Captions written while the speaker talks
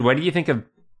What do you think of,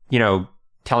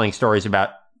 telling stories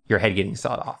about your head getting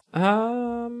sawed off?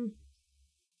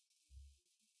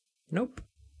 Nope.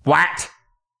 What?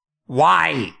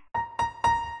 Why?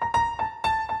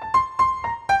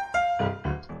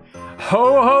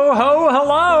 Ho, ho, ho,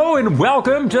 hello, and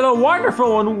welcome to the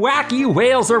wonderful and wacky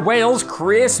Wales or Wales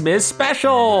Christmas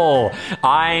special.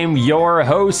 I'm your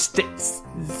host,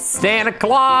 Santa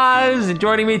Claus, and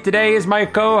joining me today is my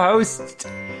co-host,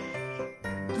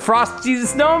 Frosty the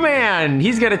Snowman.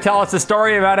 He's going to tell us a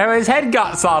story about how his head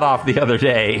got sawed off the other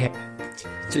day.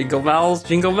 Jingle bells,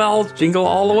 jingle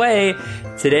all the way.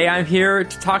 Today I'm here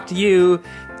to talk to you,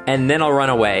 and then I'll run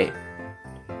away.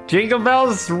 Jingle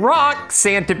bells rock,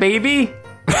 Santa baby.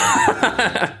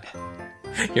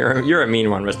 You're a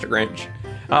mean one, Mr. Grinch.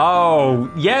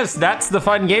 Oh, yes, that's the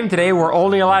fun game today. We're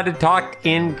only allowed to talk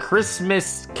in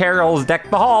Christmas carols, deck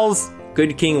the halls.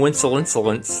 Good King Winsel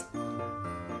Insolence.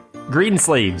 Green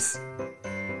sleeves.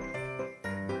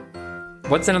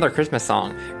 What's another Christmas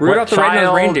song? Rudolph the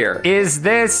Red-Nosed Reindeer. Is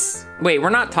this? Wait, we're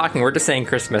not talking. We're just saying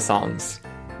Christmas songs.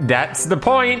 That's the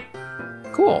point.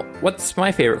 Cool. What's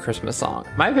my favorite Christmas song?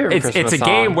 My favorite Christmas song... It's a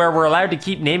game where we're allowed to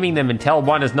keep naming them until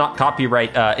one is not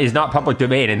copyright, is not public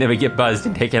domain, and then we get buzzed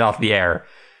and taken off the air.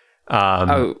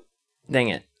 Oh, dang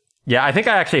it. Yeah, I think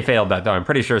I actually failed that, though. I'm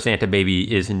pretty sure Santa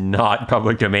Baby is not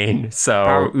public domain,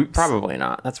 so... Probably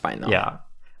not. That's fine, though. Yeah.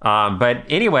 But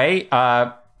anyway,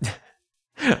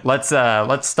 let's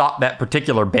stop that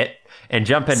particular bit and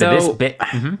jump into this bit.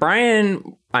 Mm-hmm.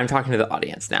 Brian, I'm talking to the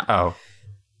audience now. Oh.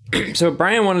 So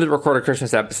Brian wanted to record a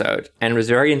Christmas episode and was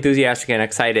very enthusiastic and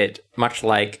excited, much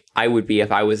like I would be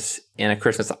if I was in a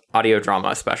Christmas audio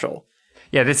drama special.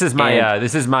 Yeah, this is my,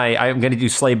 I'm going to do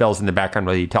sleigh bells in the background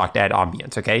while you talk to add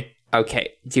ambience, okay?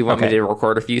 Okay. Do you want me to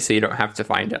record a few so you don't have to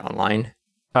find it online?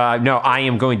 No, I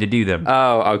am going to do them.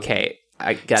 Oh, okay.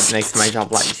 That makes my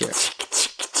job a lot easier.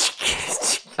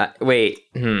 Wait.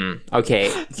 Okay.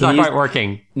 It's not quite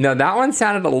working. No, that one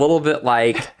sounded a little bit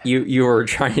like you were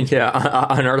trying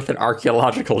to unearth an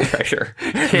archaeological treasure.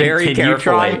 Very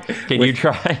carefully. Can you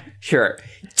try? Sure.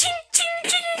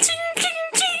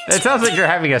 It sounds like you're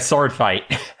having a sword fight.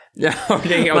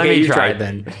 Okay, you try it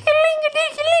then.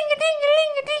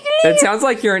 It sounds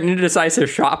like you're an indecisive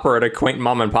shopper at a quaint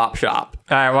mom and pop shop.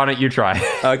 All right, why don't you try?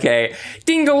 Okay.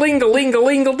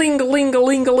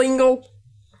 Ding-a-ling-a-ling-a-ling-a-ling-a-ling-a-lingle.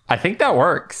 I think that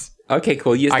works. Okay,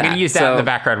 cool. Use that. I'm going to use that in the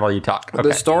background while you talk. Okay.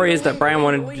 The story is that Brian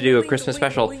wanted to do a Christmas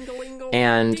special,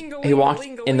 and he walked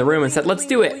in the room and said, let's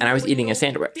do it. And I was eating a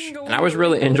sandwich. And I was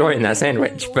really enjoying that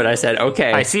sandwich, but I said,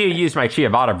 okay. I see you used my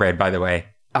ciabatta bread, by the way.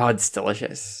 Oh, it's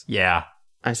delicious. Yeah.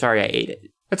 I'm sorry I ate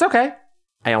it. It's okay.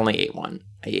 I only ate one.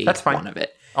 That's fine. One of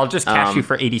it. I'll just cash you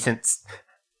for 80 cents.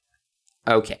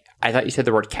 Okay. I thought you said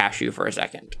the word cashew for a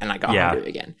second, and I got hungry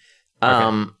again.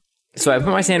 Okay. So I put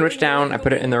my sandwich down, I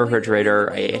put it in the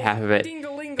refrigerator, I ate half of it,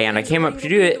 and I came up to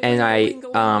do it, and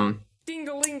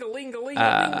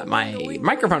my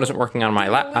microphone isn't working on my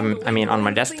on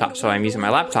my desktop, so I'm using my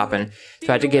laptop, and so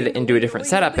I had to get it into a different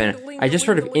setup, and I just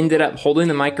sort of ended up holding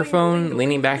the microphone,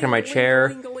 leaning back in my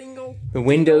chair, the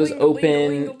window's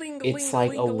open, it's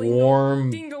like a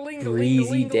warm,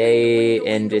 breezy day,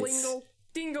 and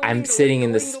I'm sitting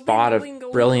in this spot of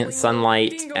brilliant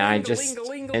sunlight, and I just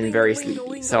am very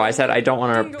sleepy. So I said I don't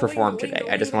want to perform today.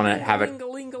 I just want to have a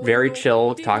very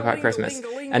chill talk about Christmas.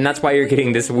 And that's why you're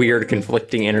getting this weird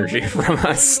conflicting energy from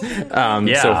us so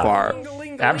far.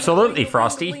 Absolutely,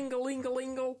 Frosty.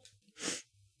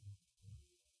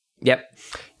 Yep.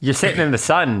 You're sitting in the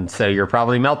sun, so you're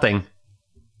probably melting.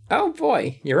 Oh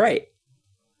boy, you're right.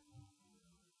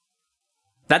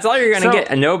 That's all you're going to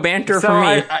get. No banter from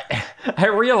me. I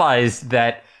realized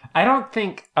that I don't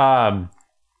think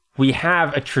we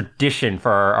have a tradition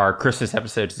for our Christmas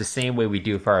episodes the same way we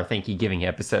do for our Thank You Giving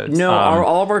episodes. No,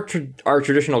 all of our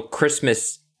traditional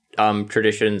Christmas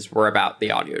traditions were about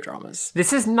the audio dramas.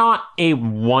 This is not a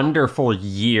wonderful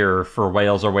year for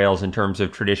Wales or Wales in terms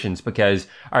of traditions because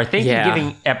our Thank You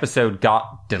Giving episode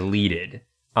got deleted.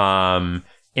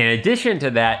 In addition to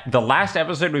that, the last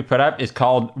episode we put up is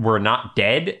called We're Not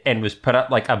Dead and was put up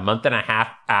like a month and a half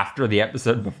after the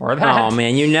episode before that. Oh,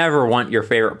 man, you never want your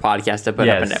favorite podcast to put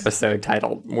up an episode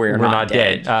titled We're Not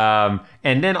Dead.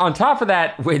 And then on top of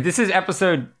that, this is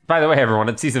episode, by the way, everyone,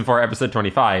 it's season 4, episode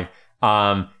 25.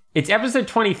 It's episode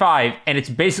 25, and it's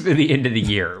basically the end of the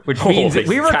year, which means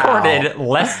we recorded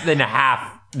less than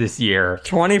half this year.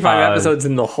 25 episodes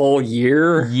in the whole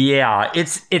year? Yeah,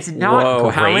 it's not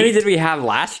great. How many did we have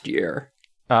last year?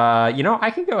 I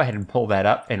can go ahead and pull that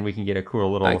up and we can get a cool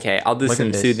little... Okay, I'll do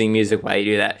some soothing music while you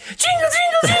do that. Jingle,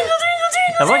 jingle, jingle, jingle,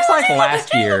 jingle. It looks like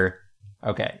last year...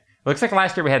 Okay. Looks like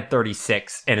last year we had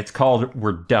 36, and it's called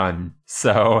We're Done.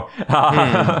 So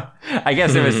I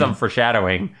guess it was some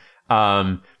foreshadowing.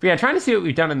 But yeah, trying to see what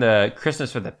we've done in the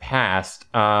Christmas for the past.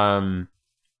 It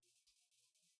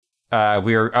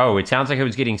sounds like it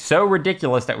was getting so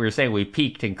ridiculous that we were saying we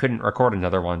peaked and couldn't record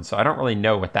another one. So I don't really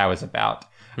know what that was about.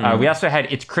 We also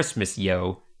had It's Christmas,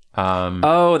 Yo.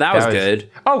 That was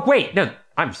good. Oh, wait, no,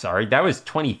 I'm sorry. That was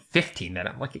 2015 that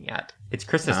I'm looking at. It's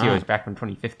Christmas, Yo is back from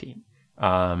 2015.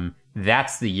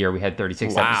 That's the year we had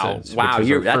 36 episodes. Wow, which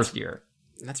was our first year.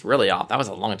 That's really off. That was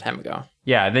a long time ago.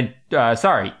 Yeah, then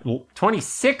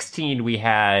 2016 we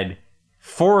had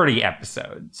 40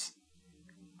 episodes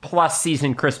plus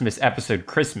season Christmas episode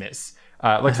Christmas.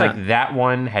 Looks like that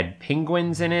one had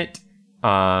penguins in it.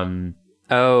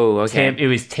 Okay. It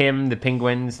was Tim the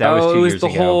Penguins. That was 2 years ago. It was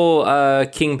the whole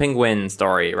King Penguin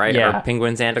story, right? Yeah. Or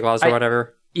Penguin Santa Claus or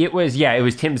whatever. It was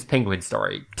Tim's Penguin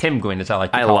story. Tim Gwyn, as I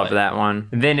like to call it. I love that one.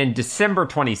 And then in December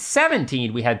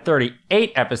 2017, we had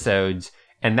 38 episodes,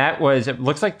 and it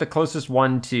looks like the closest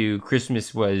one to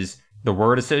Christmas was the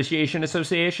Word Association.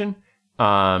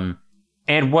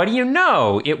 And what do you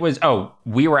know? It was,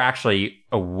 we were actually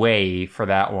away for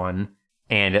that one,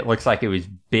 and it looks like it was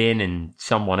Ben and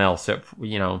someone else. So,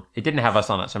 it didn't have us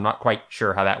on it, so I'm not quite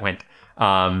sure how that went.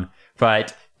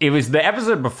 But it was the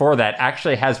episode before that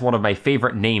actually has one of my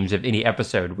favorite names of any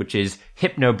episode, which is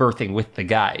Hypnobirthing with the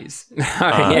Guys.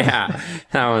 Yeah,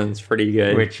 that one's pretty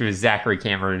good. Which was Zachary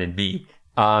Cameron and me.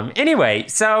 Anyway,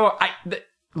 so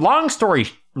long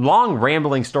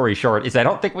rambling story short is I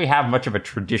don't think we have much of a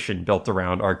tradition built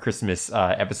around our Christmas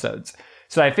episodes.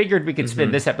 So I figured we could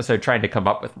spend this episode trying to come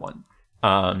up with one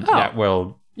that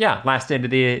will last into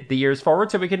the years forward,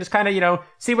 so we can just kind of,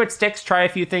 see what sticks, try a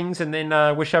few things, and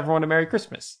then wish everyone a Merry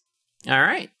Christmas. All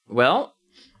right. Well,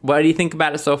 what do you think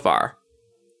about it so far?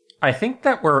 I think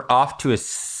that we're off to a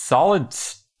solid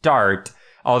start,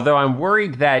 although I'm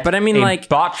worried that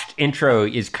botched intro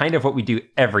is kind of what we do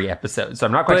every episode, so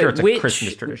I'm not quite sure it's a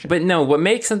Christmas tradition. But no, what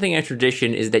makes something a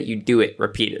tradition is that you do it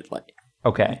repeatedly.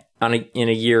 Okay. In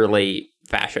a yearly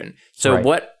fashion. So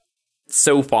what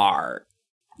so far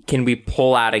can we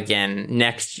pull out again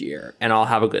next year and I'll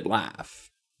have a good laugh?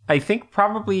 I think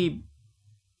probably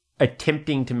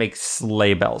attempting to make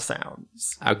sleigh bell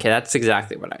sounds. Okay, that's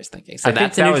exactly what I was thinking. So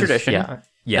that's a new tradition.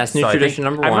 That's new tradition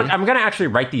number one. I'm going to actually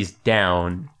write these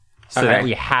down so that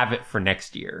we have it for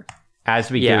next year as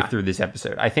we go through this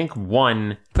episode. I think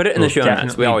one... Put it in the show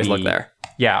notes. We always look there.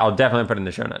 Yeah, I'll definitely put it in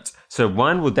the show notes. So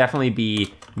one will definitely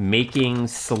be making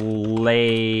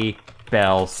sleigh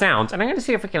bell sounds. And I'm going to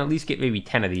see if we can at least get maybe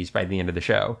 10 of these by the end of the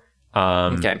show.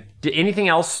 Okay. Anything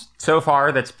else so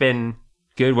far that's been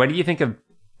good? What do you think of,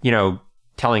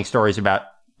 telling stories about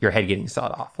your head getting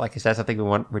sawed off? Like, is that something we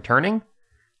want returning?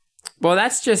 Well,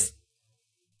 that's just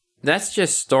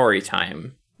story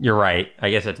time. You're right.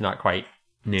 I guess it's not quite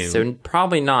new. So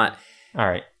probably not. All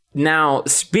right. Now,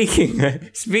 speaking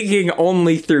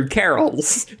only through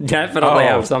carols, definitely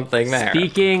have something there.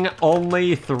 Speaking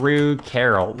only through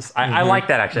carols. I like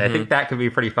that, actually. I think that could be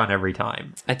pretty fun every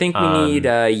time. I think we need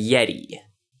a Yeti.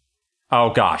 Oh,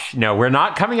 gosh. No, we're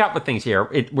not coming up with things here.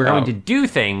 We're going to do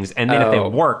things, and then if they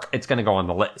work, it's going to go on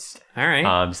the list. All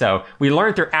right. So we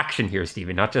learn through action here,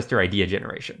 Stephen, not just through idea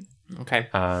generation. Okay.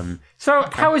 How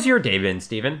has your day been,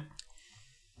 Stephen?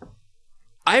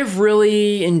 I've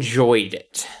really enjoyed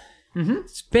it.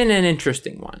 It's been an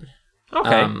interesting one.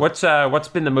 Okay. What's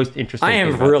been the most interesting I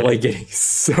am really getting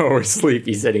so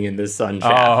sleepy sitting in this sun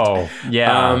shaft.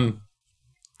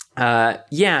 Oh,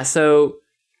 yeah. So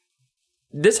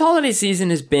this holiday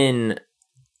season has been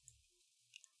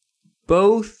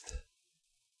both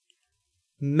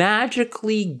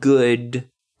magically good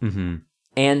and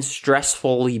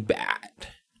stressfully bad.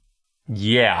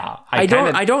 Yeah. I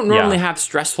don't normally have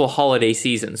stressful holiday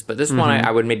seasons, but this one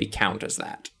I would maybe count as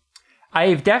that.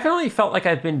 I've definitely felt like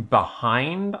I've been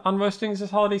behind on most things this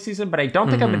holiday season, but I don't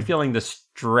think I've been feeling the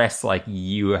stress like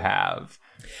you have.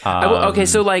 Okay,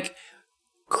 so like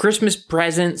Christmas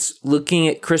presents, looking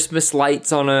at Christmas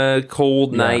lights on a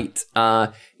cold night,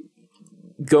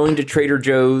 going to Trader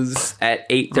Joe's at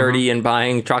 8:30 and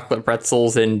buying chocolate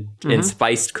pretzels and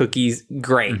spiced cookies.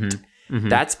 Great.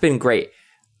 That's been great.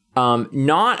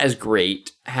 Not as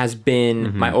great has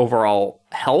been my overall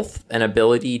health and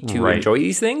ability to enjoy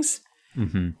these things.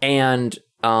 And,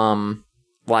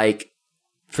 like,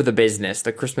 for the business,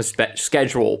 the Christmas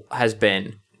schedule has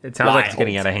been It sounds like it's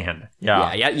getting out of hand.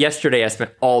 Yeah. Yesterday I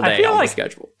spent all day on the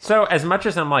schedule. So as much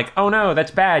as I'm like, oh no,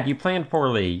 that's bad. You planned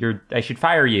poorly. I should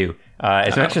fire you.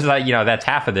 As much as that's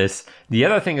half of this. The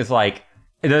other thing is like,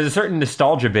 there's a certain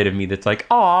nostalgia bit of me that's like,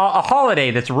 aw, a holiday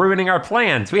that's ruining our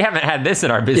plans. We haven't had this in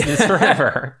our business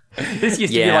forever. This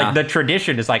used to be like the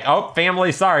tradition. It's like, oh,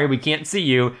 family, sorry, we can't see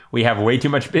you. We have way too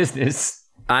much business.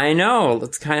 I know.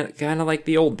 It's kind of like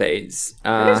the old days.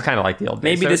 It is kind of like the old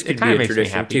days. Maybe this could be a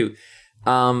tradition too.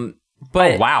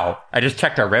 But wow. I just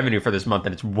checked our revenue for this month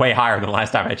and it's way higher than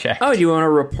last time I checked. Oh, do you want to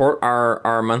report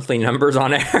our monthly numbers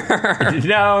on air?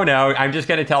 No. I'm just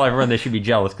going to tell everyone they should be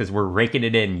jealous because we're raking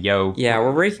it in, yo. Yeah,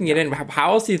 we're raking it in.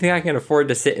 How else do you think I can afford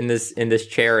to sit in this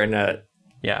chair in a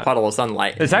puddle of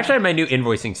sunlight? It's actually my new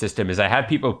invoicing system is I have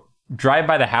people drive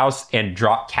by the house and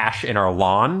drop cash in our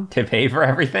lawn to pay for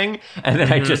everything. And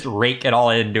then I just rake it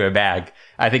all into a bag.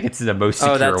 I think it's the most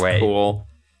secure way. Oh, that's cool.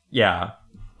 Yeah.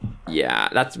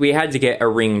 Yeah, we had to get a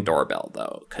Ring doorbell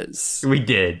though, because we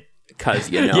did. Because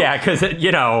the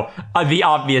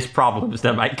obvious problems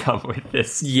that might come with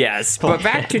this. Yes, but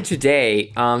back to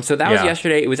today. So that was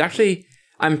yesterday. It was actually,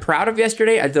 I'm proud of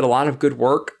yesterday. I did a lot of good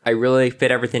work. I really fit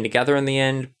everything together in the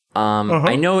end.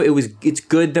 I know it's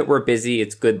good that we're busy.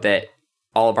 It's good that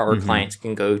all of our clients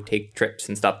can go take trips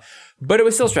and stuff, but it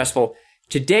was still stressful.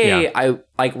 Today, I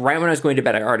right when I was going to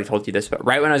bed, I already told you this, but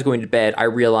right when I was going to bed, I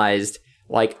realized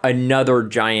another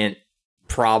giant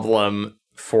problem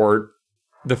for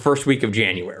the first week of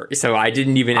January. So I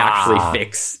didn't even actually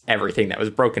fix everything that was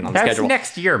broken on the schedule. That's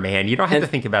next year, man. You don't have to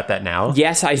think about that now.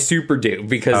 Yes, I super do,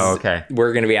 because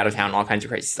we're going to be out of town, all kinds of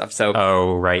crazy stuff.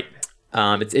 So right.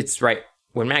 It's right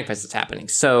when MagFest is happening.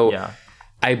 So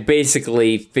I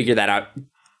basically figured that out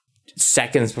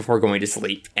seconds before going to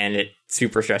sleep, and it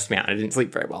super stressed me out. I didn't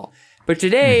sleep very well. But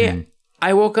today,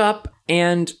 I woke up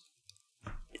and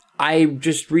I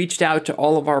just reached out to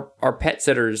all of our pet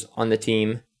sitters on the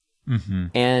team,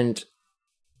 and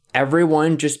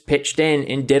everyone just pitched in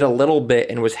and did a little bit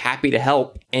and was happy to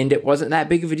help. And it wasn't that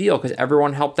big of a deal because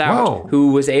everyone helped out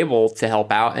who was able to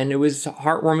help out. And it was a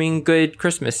heartwarming, good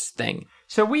Christmas thing.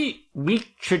 So we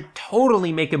should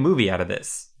totally make a movie out of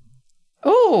this.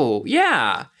 Oh,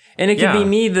 yeah. And it could be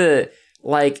me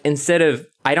instead of,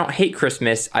 I don't hate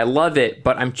Christmas, I love it,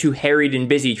 but I'm too harried and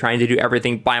busy trying to do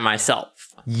everything by myself.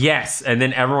 Yes, and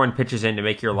then everyone pitches in to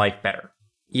make your life better.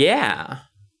 Yeah.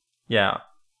 Yeah.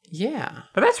 Yeah.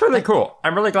 But that's really cool.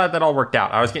 I'm really glad that all worked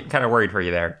out. I was getting kind of worried for you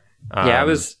there. I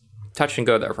was touch and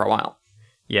go there for a while.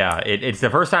 Yeah, it's the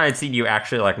first time I'd seen you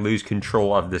actually lose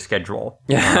control of the schedule.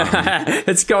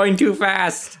 It's going too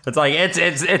fast. It's like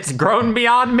it's grown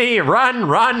beyond me.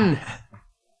 Run.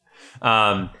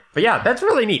 But yeah, that's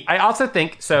really neat. I also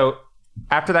think so.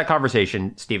 After that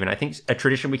conversation, Stephen, I think a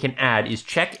tradition we can add is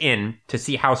check in to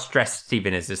see how stressed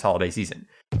Stephen is this holiday season.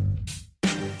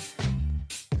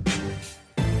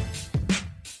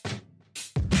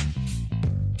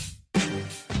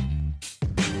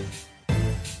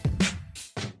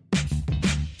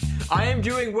 I am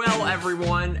doing well,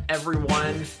 everyone.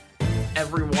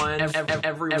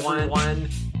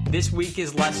 This week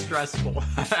is less stressful.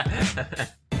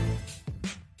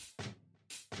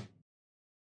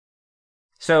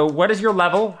 So what is your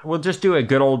level? We'll just do a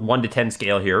good old 1 to 10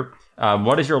 scale here.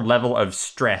 What is your level of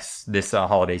stress this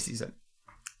holiday season?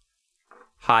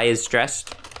 High is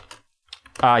stressed?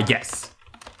 Yes.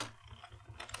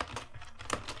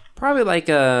 Probably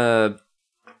maybe a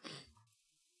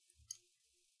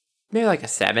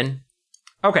 7.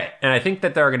 Okay, and I think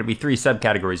that there are going to be 3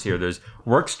 subcategories here. There's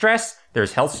work stress,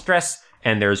 there's health stress,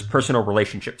 and there's personal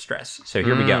relationship stress. So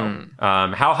here we go.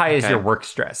 How high is your work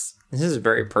stress? This is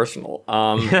very personal.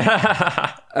 What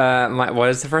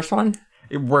is the first one?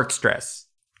 Work stress.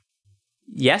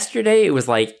 Yesterday, it was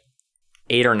 8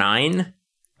 or 9.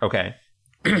 Okay.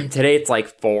 Today, it's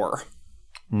 4.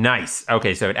 Nice.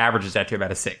 Okay, so it averages out to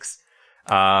about a 6.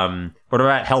 What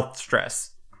about health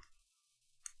stress?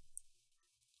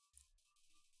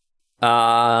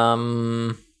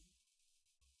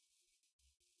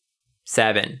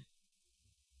 7.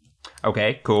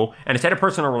 Okay, cool. And instead of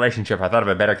personal relationship, I thought of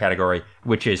a better category,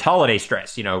 which is holiday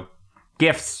stress.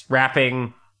 Gifts,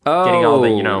 wrapping, getting all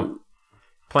the,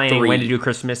 planning 3. when to do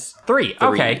Christmas. 3.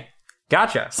 Okay,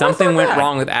 gotcha. Something went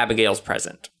wrong with Abigail's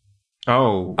present.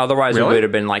 Oh, otherwise really? It would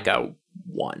have been a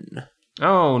 1.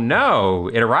 Oh, no.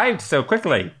 It arrived so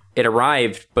quickly. It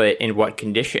arrived, but in what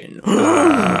condition?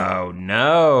 Oh,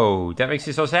 no. That makes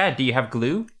you so sad. Do you have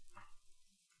glue?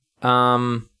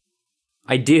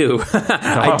 I do.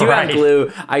 I do have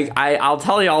glue. I'll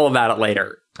tell you all about it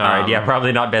later. All right. Yeah,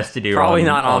 probably not best to do. Probably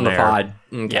not on the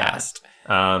podcast.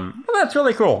 Well, that's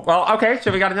really cool. Well, okay.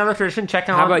 So we got another tradition.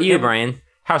 How about you, Brian?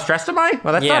 How stressed am I?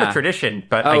 Well, that's not a tradition,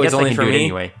 but I guess only I can for do it me?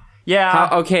 anyway. Yeah.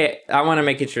 Okay. I want to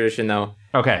make a tradition though.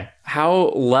 Okay.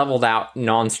 How leveled out,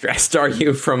 non-stressed are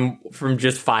you from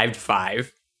just 5 to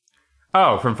 5?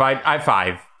 Oh, from 5? I have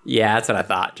 5. Yeah, that's what I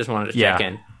thought. Just wanted to check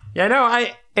in. Yeah, no,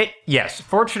 yes.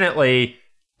 Fortunately,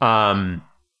 my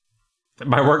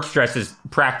work stress is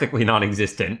practically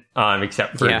non-existent,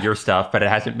 except for your stuff, but it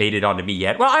hasn't made it onto me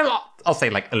yet. Well, I'll say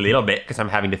like a little bit because I'm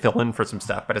having to fill in for some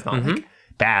stuff, but it's not like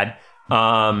bad.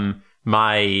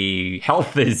 My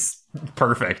health is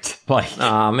perfect. Like,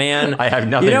 oh man, I have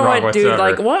nothing wrong whatsoever. Dude?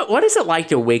 Like, what is it like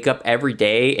to wake up every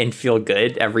day and feel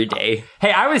good every day?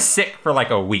 Hey, I was sick for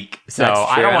like a week, so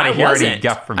I don't want to hear any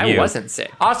guff from you. I wasn't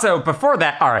sick. Also, before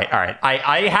that, all right.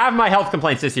 I have my health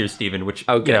complaints this year, Stephen, which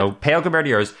pale compared to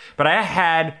yours. But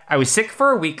I was sick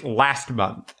for a week last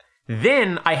month.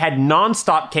 Then I had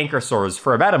nonstop canker sores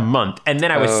for about a month, and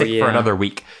then I was sick for another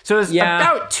week. So it was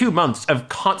about 2 months of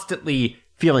constantly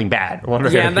feeling bad.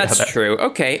 Yeah, that's true.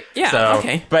 Okay. Yeah,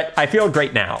 okay. But I feel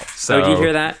great now. So did you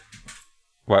hear that?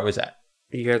 What was that?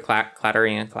 Did you hear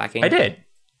clattering and clacking? I did.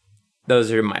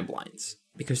 Those are my blinds.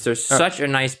 Because there's such a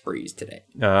nice breeze today.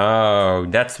 Oh,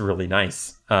 that's really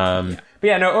nice. But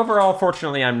yeah, no, overall,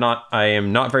 fortunately, I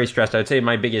am not very stressed. I would say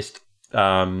my biggest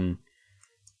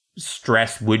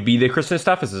stress would be the Christmas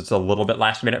stuff, as it's a little bit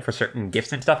last minute for certain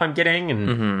gifts and stuff I'm getting,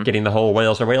 and getting the whole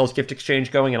Wales or Wales gift exchange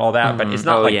going and all that. But it's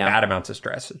not bad amounts of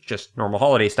stress. It's just normal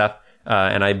holiday stuff.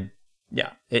 And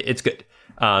it's good.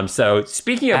 So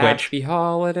speaking of which, happy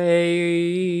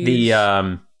holidays.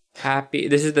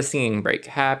 This is the singing break.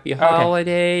 Happy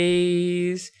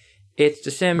holidays. It's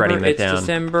December.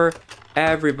 December.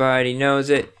 Everybody knows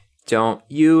it. Don't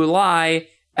you lie.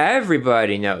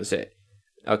 Everybody knows it.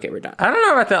 Okay, we're done. I don't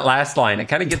know about that last line. It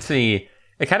kind of gets me.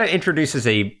 It kind of introduces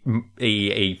a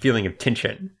feeling of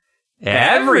tension.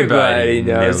 Everybody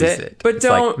knows it. But it's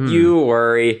don't you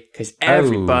worry, because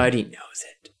everybody knows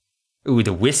it. Ooh,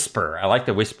 the whisper. I like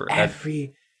the whisper.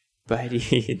 Everybody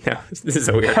knows. This is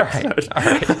a weird episode. All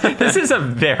right. This is a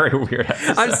very weird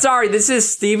episode. I'm sorry. This is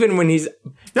Steven when he's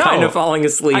kind of falling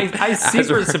asleep. I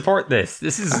super support this.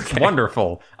 This is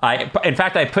wonderful. In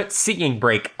fact, I put singing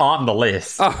break on the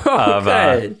list.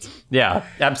 Good. Yeah,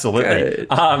 absolutely. Good.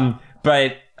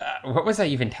 But what was I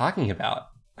even talking about?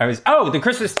 The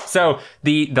Christmas. So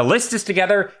the list is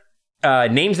together.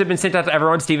 Names have been sent out to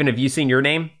everyone. Steven, have you seen your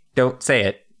name? Don't say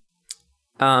it.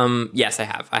 Yes, I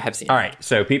have. I have seen it. All right,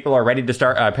 so people are ready to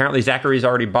start. Apparently, Zachary's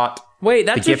already bought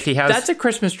the gift he has. That's a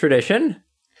Christmas tradition.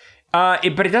 But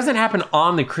it doesn't happen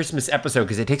on the Christmas episode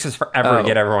because it takes us forever to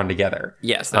get everyone together.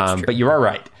 Yes, that's true. But you are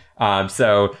right.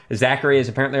 So Zachary has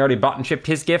apparently already bought and shipped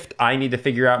his gift. I need to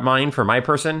figure out mine for my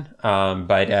person.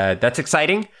 But that's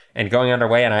exciting and going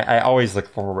underway, and I always look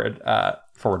forward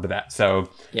to that. So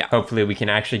hopefully we can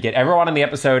actually get everyone on the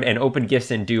episode and open gifts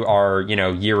and do our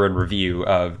year in review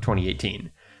of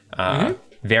 2018.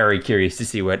 Very curious to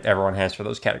see what everyone has for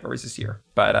those categories this year.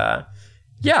 But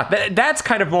that's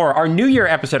kind of more. Our New Year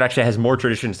episode actually has more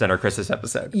traditions than our Christmas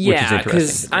episode. Yeah,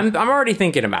 because I'm already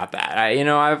thinking about that.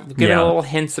 I've given little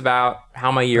hints about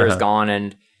how my year has gone,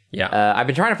 and I've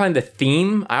been trying to find the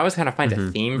theme. I always kind of find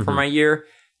a theme for my year.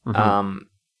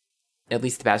 At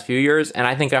least the past few years, and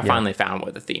I think I finally found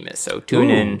what the theme is. So tune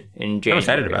in January. I'm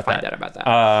excited about to find out about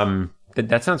that.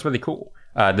 That sounds really cool.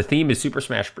 The theme is Super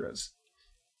Smash Bros.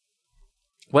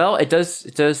 Well, it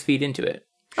does feed into it.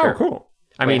 Sure. Oh, cool.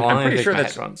 I'm pretty sure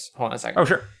that's... Hold on a second. Oh,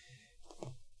 sure.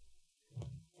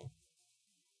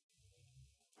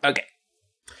 Okay.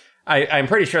 I'm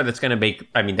pretty sure that's going to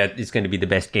make... that is going to be the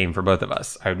best game for both of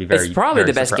us. I would be very... It's probably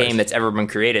very the best surprised. game that's ever been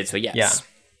created, so yes. Yeah.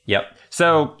 Yep.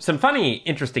 So, some funny,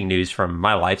 interesting news from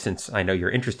my life, since I know you're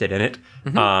interested in it.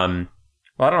 Well,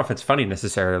 I don't know if it's funny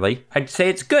necessarily. I'd say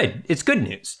it's good. It's good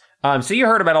news. So you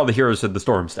heard about all the Heroes of the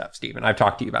Storm stuff, Stephen. I've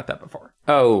talked to you about that before.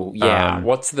 Oh, yeah.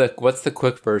 What's the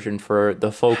quick version for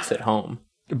the folks at home?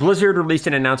 Blizzard released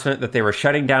an announcement that they were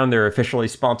shutting down their officially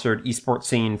sponsored esports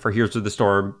scene for Heroes of the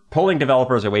Storm, pulling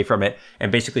developers away from it,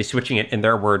 and basically switching it, in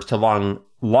their words, to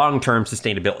long-term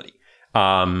sustainability.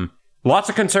 Lots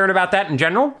of concern about that in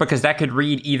general, because that could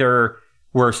read either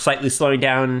we're slightly slowing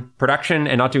down production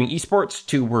and not doing esports,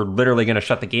 to we're literally going to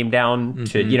shut the game down,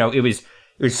 to, it was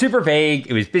super vague.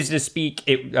 It was business speak.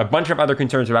 A bunch of other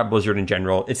concerns about Blizzard in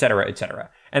general, et cetera, et cetera.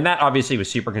 And that obviously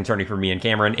was super concerning for me and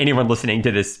Cameron. Anyone listening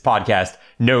to this podcast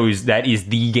knows that is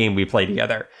the game we play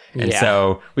together. And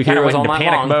so we kind of went into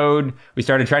panic mode. We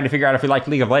started trying to figure out if we liked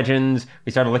League of Legends.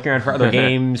 We started looking around for other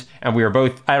games. And we were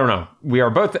both,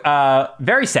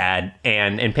 very sad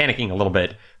and panicking a little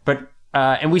bit. But,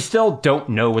 and we still don't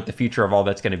know what the future of all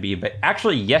that's going to be. But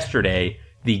actually yesterday,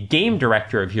 the game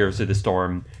director of Heroes of the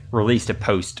Storm released a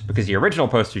post, because the original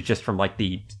post was just from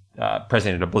the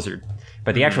president of Blizzard,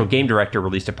 but the actual game director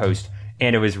released a post,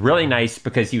 and it was really nice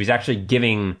because he was actually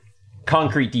giving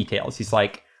concrete details. He's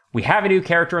like, we have a new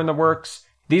character in the works.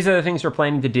 these are the things we're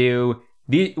planning to do.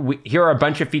 Here are a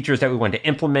bunch of features that we want to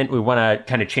implement. We want to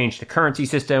kind of change the currency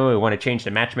system. We want to change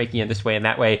the matchmaking in this way and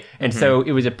that way. And so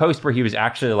it was a post where he was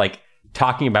actually like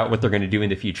talking about what they're going to do in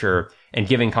the future and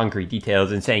giving concrete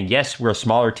details and saying, yes, we're a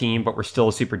smaller team, but we're still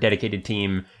a super dedicated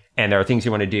team. And there are things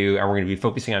we want to do. And we're going to be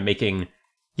focusing on making,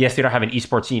 yes, they don't have an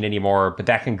esports scene anymore, but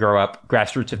that can grow up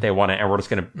grassroots if they want it. And we're just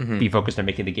going to be focused on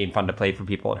making the game fun to play for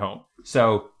people at home.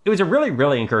 So it was a really,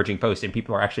 really encouraging post. And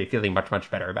people are actually feeling much,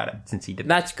 much better about it since he did that.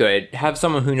 That's good. Have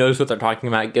someone who knows what they're talking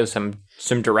about give some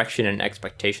direction and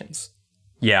expectations.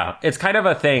 Yeah, it's kind of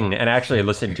a thing. And I actually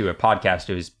listened to a podcast.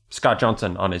 It was Scott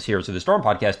Johnson on his Heroes of the Storm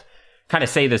podcast kind of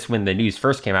say this when the news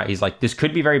first came out. He's like, this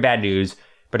could be very bad news.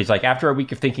 But he's like, after a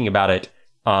week of thinking about it,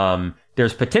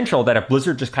 there's potential that if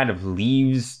Blizzard just kind of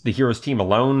leaves the Heroes team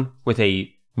alone with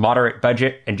a moderate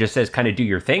budget and just says kind of do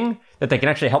your thing, that they can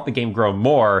actually help the game grow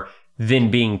more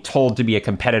than being told to be a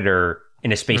competitor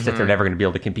in a space that they're never going to be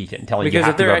able to compete in. Because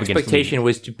if their expectation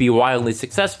was to be wildly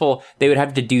successful, they would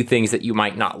have to do things that you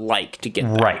might not like to get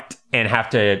there. Right. And have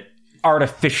to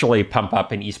artificially pump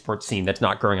up an esports scene that's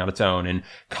not growing on its own and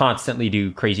constantly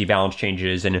do crazy balance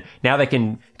changes. And now they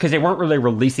can, because they weren't really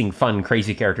releasing fun,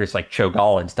 crazy characters like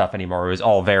Cho'Gall and stuff anymore. It was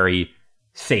all very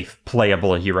safe,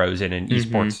 playable heroes in an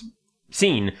esports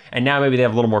scene. And now maybe they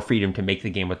have a little more freedom to make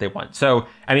the game what they want. So,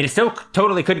 I mean, it still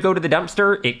totally could go to the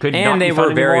dumpster. It could not be fun anymore. And they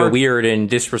were very weird and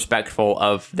disrespectful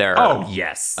of their... Oh,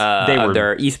 yes. They were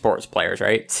their esports players,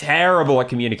 right? Terrible at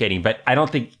communicating, but I don't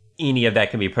think any of that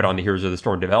can be put on the Heroes of the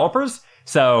Storm developers.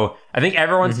 So I think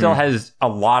everyone still has a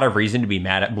lot of reason to be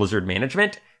mad at Blizzard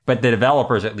management, but the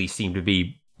developers at least seem to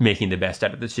be making the best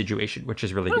out of the situation, which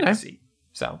is really good to see.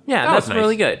 So yeah, that's nice.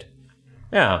 Really good.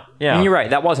 Yeah, yeah. And you're right,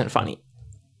 that wasn't funny.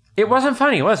 It wasn't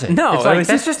funny, was it? No, it's like,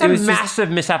 that's just a massive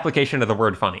misapplication of the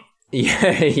word funny.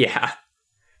 Yeah, yeah.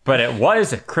 But it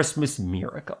was a Christmas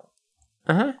miracle.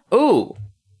 Ooh.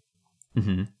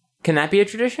 Can that be a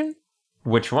tradition?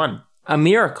 Which one? A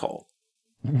miracle.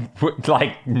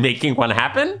 Like making one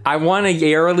happen? I want a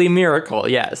yearly miracle,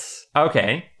 yes.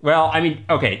 Okay. Well, I mean,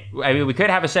 we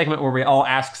could have a segment where we all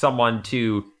ask someone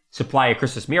to supply a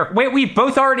Christmas miracle. Wait, we've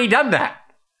both already done that.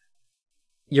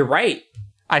 You're right.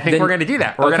 I think we're going to do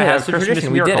that. We're going to have Christmas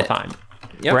miracle time.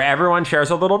 Where everyone shares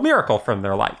a little miracle from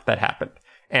their life that happened.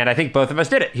 And I think both of us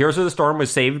did it. Heroes of the Storm was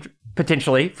saved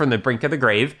potentially from the brink of the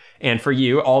grave. And for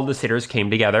you, all the sitters came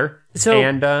together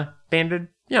and banded.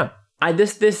 Yeah. I'm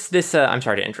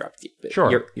sorry to interrupt you. But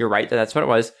sure. You're right that's what it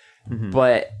was.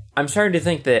 But I'm starting to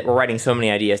think that we're writing so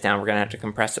many ideas down, we're going to have to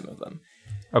compress some of them.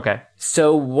 Okay.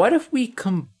 So what if we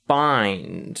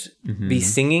combined the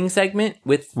singing segment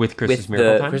with Christmas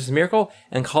Miracle time? Christmas Miracle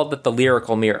and called it the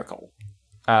Lyrical Miracle?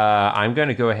 I'm going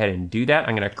to go ahead and do that.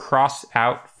 I'm going to cross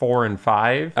out 4 and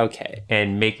 5. Okay.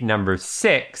 And make number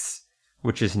 6,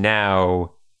 which is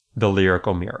now the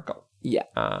Lyrical Miracle. Yeah.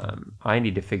 I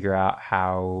need to figure out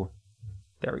how...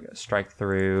 There we go. Strike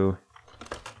through.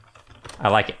 I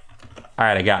like it. All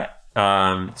right, I got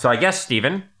it. So I guess,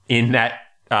 Steven, in that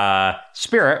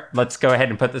spirit, let's go ahead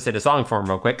and put this in a song form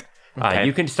real quick. Okay.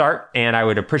 You can start, and I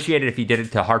would appreciate it if you did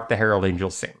it to Hark the Herald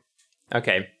Angels Sing.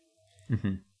 Okay.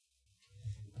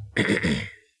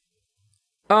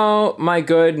 Oh, my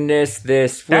goodness,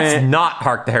 That's not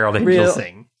Hark the Herald Angels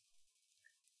Sing.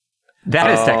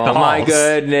 That is Deck the Halls. Oh my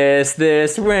goodness,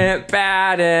 this went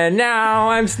bad and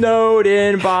now I'm snowed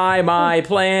in by my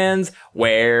plans.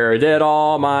 Where did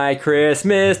all my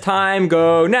Christmas time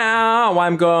go? Now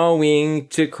I'm going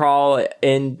to crawl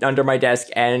in under my desk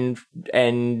and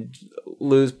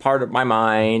lose part of my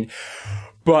mind.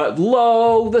 But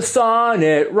lo, the sun,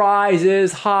 it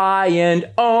rises high, and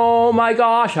oh my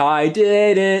gosh, I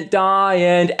didn't die,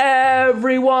 and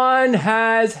everyone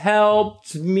has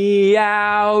helped me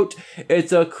out.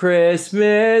 It's a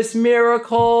Christmas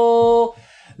miracle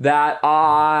that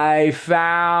I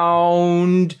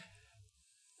found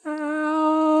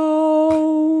out.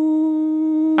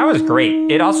 That was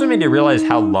great. It also made me realize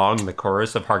how long the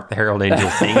chorus of Hark the Herald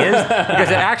Angels Sing is, because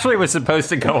it actually was supposed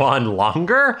to go on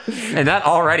longer, and that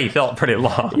already felt pretty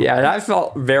long. Yeah, that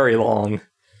felt very long.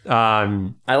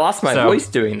 I lost my voice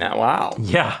doing that. Wow.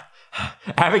 Yeah.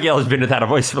 Abigail has been without a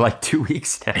voice for like 2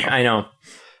 weeks now. I know.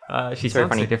 She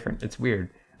sounds so different. It's weird.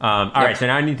 All right, so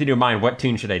now I need to do mine. What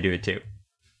tune should I do it to?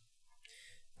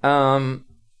 How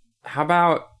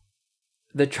about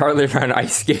the Charlie Brown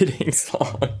ice skating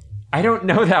song? I don't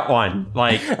know that one.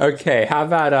 Like, okay, how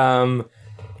about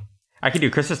I could do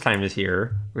Christmas Time Is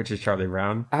Here, which is Charlie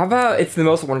Brown. How about It's the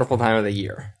Most Wonderful Time of the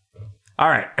Year? All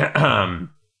right.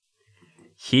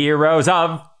 Heroes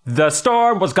of The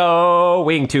storm was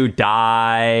going to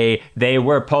die. They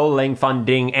were pulling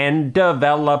funding and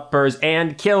developers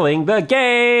and killing the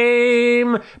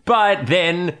game. But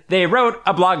then they wrote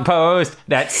a blog post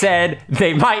that said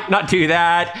they might not do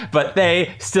that, but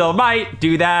they still might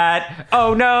do that.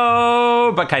 Oh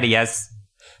no, but kind of yes.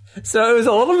 So it was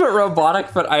a little bit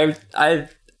robotic, but I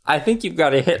think you've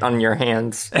got a hit on your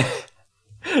hands.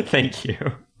 Thank you.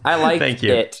 I liked Thank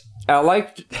you. it. I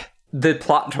liked the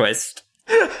plot twist.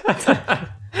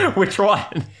 Which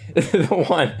one? The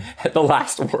one at the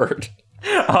last word.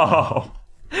 Oh,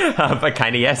 but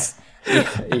kind of yes.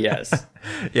 Yes.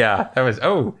 Yeah, that was,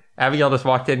 Abigail just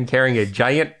walked in carrying a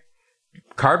giant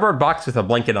cardboard box with a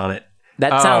blanket on it.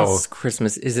 That sounds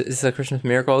Christmas. Is this a Christmas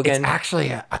miracle again? It's actually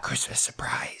a Christmas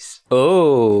surprise.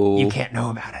 Oh. You can't know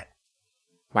about it.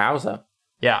 Wowza.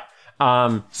 Yeah.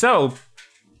 So,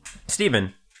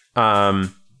 Stephen. Now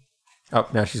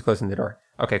she's closing the door.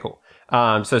 Okay, cool.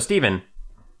 So, Stephen.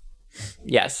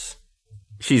 Yes.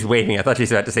 She's waving. I thought she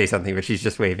was about to say something, but she's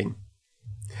just waving.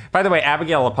 By the way,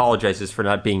 Abigail apologizes for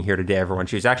not being here today, everyone.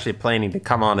 She was actually planning to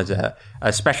come on as a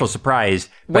special surprise.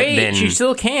 But Wait, she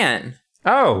still can.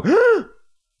 Oh.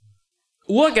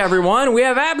 Look, everyone, we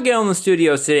have Abigail in the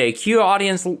studio today. Cue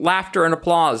audience laughter and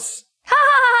applause. Ha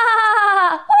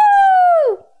ha ha ha!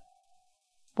 Woo!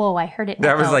 Whoa, I heard it.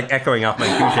 That was like echoing off my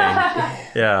cue chain.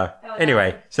 Yeah.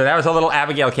 Anyway, so that was a little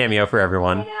Abigail cameo for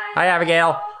everyone. Hi,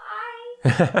 Abigail.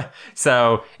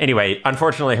 So anyway,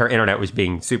 unfortunately, her internet was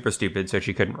being super stupid, so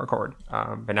she couldn't record.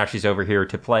 But now she's over here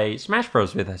to play Smash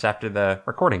Bros with us after the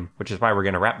recording, which is why we're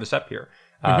going to wrap this up here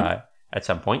at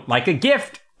some point, like a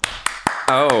gift.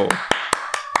 Oh.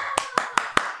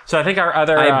 So I think our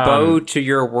other... I bow to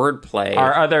your wordplay.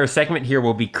 Our other segment here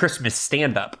will be Christmas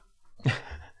stand-up.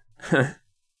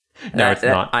 No, it's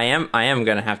not. I am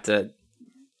going to have to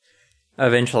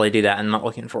eventually do that. I'm not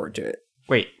looking forward to it.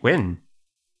 Wait, when?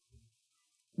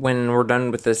 When we're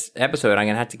done with this episode, I'm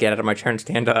going to have to get out of my chair and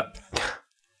stand up.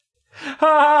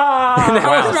 That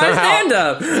was my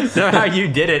stand-up! Somehow you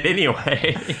did it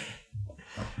anyway.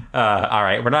 All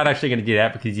right, we're not actually going to do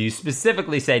that because you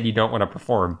specifically said you don't want to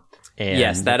perform. And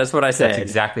yes, that is what I said. That's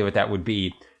exactly what that would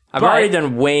be. I've already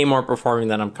done way more performing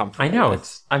than I'm comfortable I know.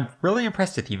 with. I'm really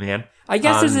impressed with you, man. I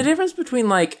guess there's a difference between,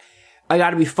 like, I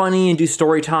got to be funny and do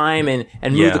story time and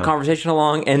move the conversation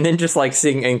along, and then just, like,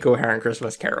 sing incoherent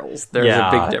Christmas carols. There's a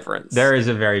big difference. There is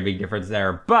a very big difference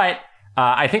there. But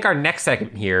I think our next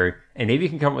segment here, and maybe you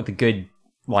can come up with a good,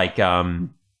 like, funny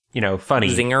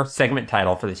zinger segment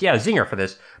title for this. Yeah, zinger for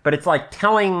this. But it's like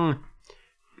telling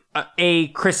a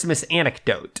Christmas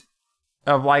anecdote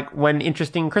of, like, one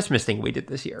interesting Christmas thing we did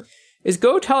this year. Is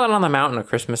Go Tell It on the Mountain a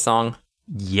Christmas song?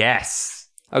 Yes.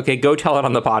 Okay, Go Tell It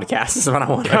on the Podcast is what I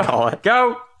want to call it.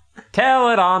 Go tell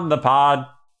it on the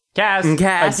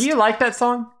podcast. Do you like that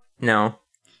song? No.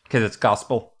 Because it's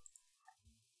gospel?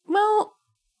 Well,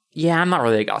 yeah, I'm not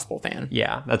really a gospel fan.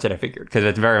 Yeah, that's what I figured. Because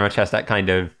it very much has that kind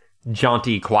of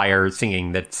jaunty choir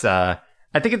singing that's, I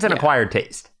think it's an acquired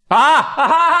taste.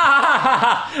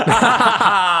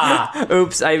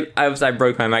 Oops, I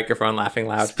broke my microphone laughing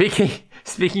loud.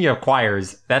 Speaking of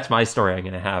choirs, that's my story I'm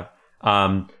going to have.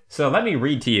 So let me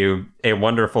read to you a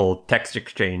wonderful text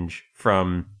exchange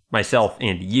from myself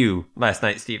and you last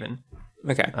night, Stephen.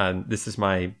 Okay. This is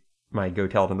my Go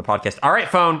Tell It on the Podcast. All right,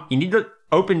 phone, you need to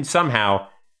open somehow.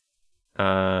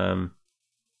 There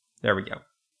we go.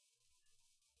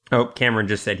 Oh, Cameron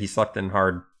just said he slept in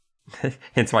hard.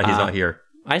 Hence why he's not here.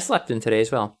 I slept in today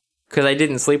as well. Because I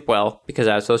didn't sleep well because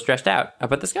I was so stressed out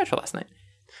about the schedule last night.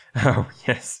 Oh,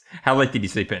 yes. How late did you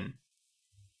sleep in?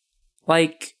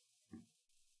 Like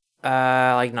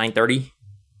 9:30.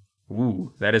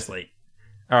 Ooh, that is late.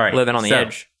 All right. Living on the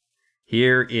edge.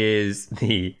 Here is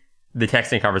the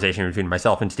texting conversation between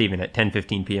myself and Steven at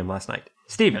 10:15 p.m. last night.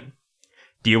 Steven,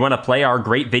 do you want to play our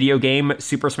great video game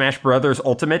Super Smash Bros.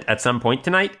 Ultimate at some point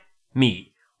tonight?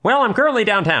 Me. Well, I'm currently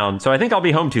downtown, so I think I'll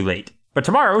be home too late. But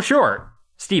tomorrow, sure.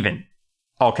 Steven.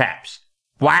 All caps.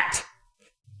 What?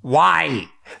 Why?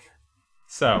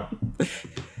 So,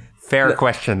 fair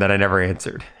question that I never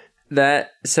answered.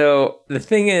 So the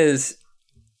thing is,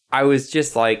 I was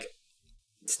just like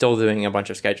still doing a bunch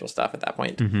of schedule stuff at that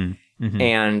point. Mm-hmm. Mm-hmm.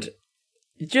 And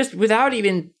just without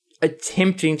even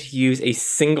attempting to use a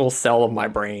single cell of my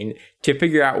brain to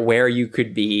figure out where you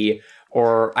could be,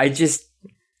 or I just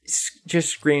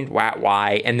screamed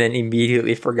why and then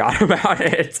immediately forgot about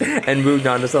it and moved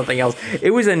on to something else.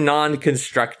 It was a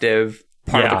non-constructive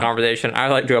part of the conversation. I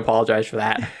would like to apologize for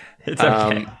that. It's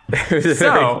okay.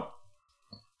 So,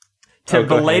 to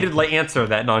belatedly answer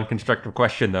that non-constructive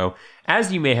question, though,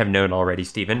 as you may have known already,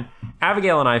 Stephen,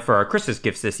 Abigail and I, for our Christmas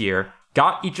gifts this year,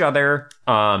 got each other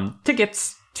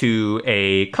tickets to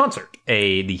a concert.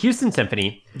 The Houston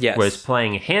Symphony was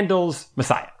playing Handel's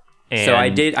Messiah. And so I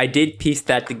did piece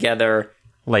that together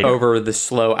later over the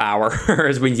slow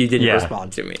hours when you didn't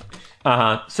respond to me.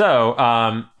 So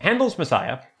Handel's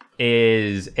Messiah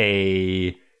is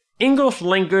a English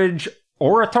language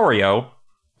oratorio,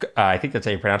 I think that's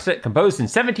how you pronounce it, composed in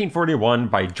 1741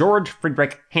 by George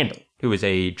Friedrich Handel, who is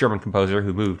a German composer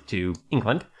who moved to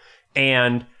England.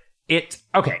 And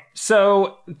okay,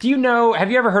 so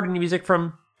have you ever heard any music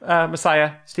from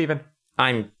Messiah, Stephen?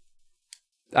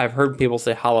 I've heard people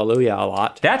say hallelujah a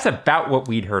lot. That's about what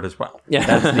we'd heard as well. Yeah.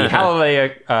 That's the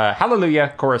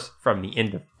hallelujah chorus from the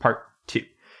end of part 2.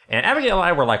 And Abigail and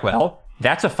I were like, well,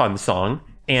 that's a fun song.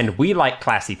 And we like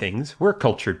classy things. We're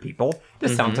cultured people.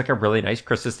 This sounds like a really nice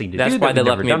Christmas thing to do. That's why they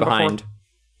left me behind. Before.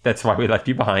 That's why we left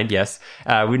you behind, yes.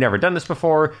 We've never done this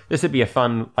before. This would be a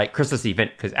fun Christmas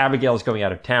event because Abigail's going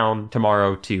out of town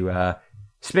tomorrow to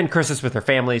spend Christmas with her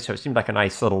family. So it seemed like a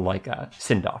nice little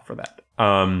send-off for that.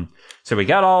 So we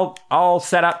got all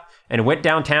set up and went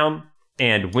downtown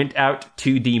and went out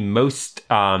to the most...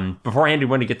 beforehand, we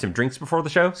wanted to get some drinks before the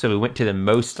show. So we went to the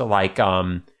most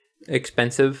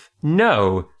expensive?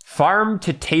 No,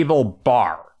 farm-to-table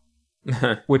bar,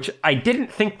 which I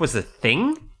didn't think was a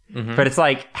thing. Mm-hmm. But it's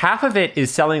half of it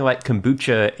is selling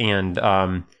kombucha and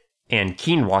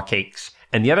quinoa cakes,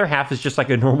 and the other half is just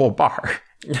a normal bar.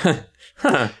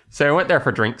 So I went there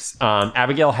for drinks.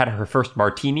 Abigail had her first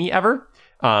martini ever,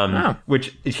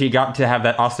 which she got to have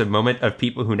that awesome moment of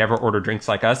people who never order drinks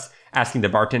like us asking the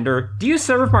bartender, "Do you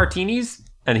serve martinis?"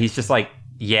 And he's just like,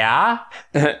 "Yeah."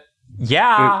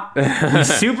 Yeah, we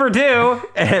super do.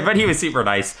 But he was super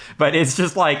nice. But it's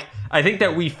just I think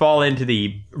that we fall into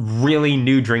the really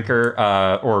new drinker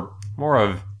or more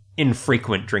of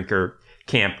infrequent drinker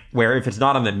camp where if it's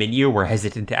not on the menu, we're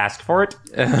hesitant to ask for it,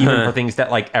 even for things that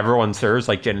everyone serves,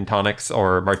 like gin and tonics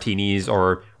or martinis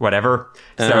or whatever.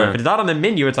 So if it's not on the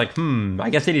menu, it's I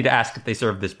guess I need to ask if they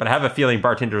serve this. But I have a feeling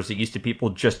bartenders are used to people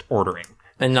just ordering.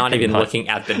 And not even looking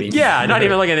at the menu. Yeah, not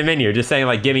even looking at the menu. Just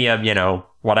saying give me a,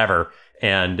 whatever.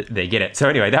 And they get it. So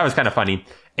anyway, that was kind of funny.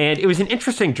 And it was an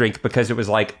interesting drink because it was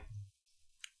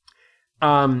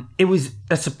it was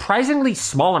a surprisingly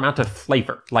small amount of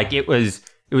flavor. It was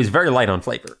very light on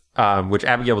flavor, which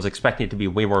Abigail was expecting it to be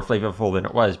way more flavorful than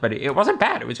it was. But it wasn't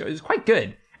bad. It was quite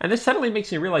good. And this suddenly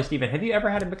makes me realize, Stephen, have you ever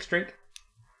had a mixed drink?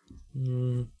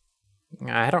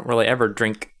 I don't really ever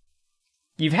drink.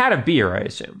 You've had a beer, I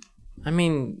assume. I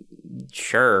mean,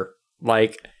 sure.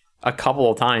 A couple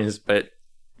of times, but...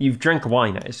 You've drank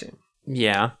wine, I assume.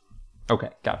 Yeah. Okay,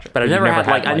 gotcha. But I've never had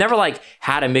I never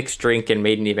had a mixed drink and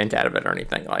made an event out of it or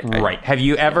anything Right. Have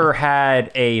you ever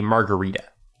had a margarita?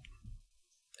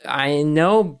 I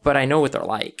know, but I know what they're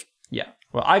like. Yeah.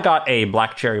 Well, I got a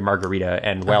black cherry margarita,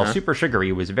 and while super sugary,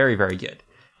 it was very, very good.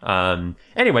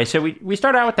 Anyway, so we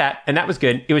started out with that, and that was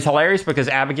good. It was hilarious because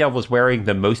Abigail was wearing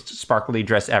the most sparkly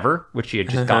dress ever, which she had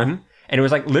just gotten. And it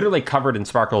was literally covered in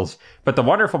sparkles. But the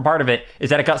wonderful part of it is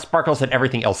that it got sparkles and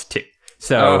everything else too.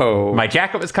 So my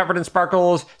jacket was covered in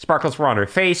sparkles. Sparkles were on her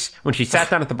face. When she sat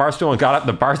down at the bar stool and got up,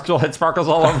 the bar stool had sparkles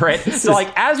all over it. So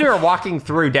as we were walking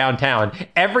through downtown,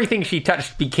 everything she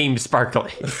touched became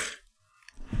sparkly.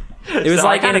 It was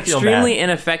an extremely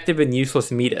ineffective and useless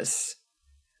Midas.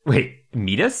 Wait,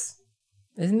 Midas?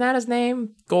 Isn't that his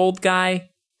name? Gold guy.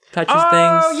 Touches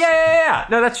things. Oh, yeah.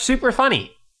 No, that's super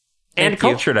funny. And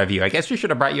cultured of you. I guess we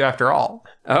should have brought you after all.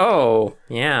 Oh,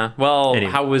 yeah. Well,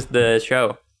 how was the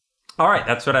show? All right,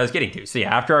 that's what I was getting to. So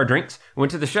yeah, after our drinks,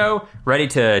 went to the show, ready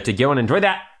to go and enjoy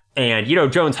that. And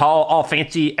Jones Hall, all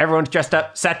fancy, everyone's dressed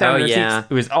up, sat down in their seats.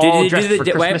 It was all dressed for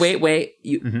Christmas. Wait.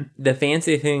 The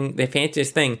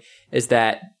fanciest thing is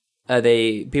that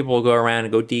people will go around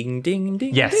and go ding, ding,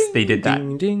 ding. Yes, ding, they did that.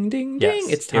 Ding, ding, ding, ding.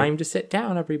 It's time to sit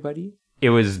down, everybody. It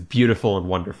was beautiful and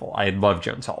wonderful. I love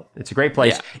Jones Hall. It's a great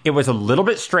place. Yeah. It was a little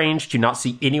bit strange to not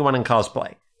see anyone in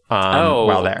cosplay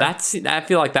while there. I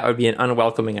feel like that would be an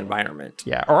unwelcoming environment.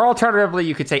 Yeah, or alternatively,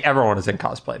 you could say everyone is in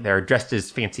cosplay. They're dressed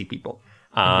as fancy people.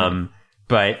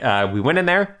 But we went in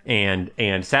there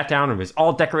and sat down and it was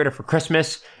all decorated for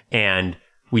Christmas. And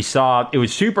we saw, it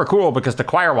was super cool because the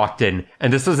choir walked in.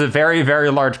 And this was a very, very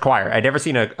large choir. I'd never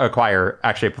seen a choir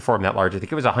actually perform that large. I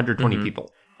think it was 120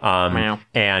 people.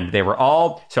 And they were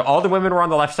all the women were on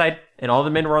the left side and all the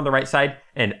men were on the right side.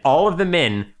 And all of the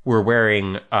men were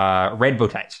wearing red bow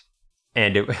ties.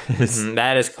 And it was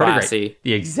that is classy.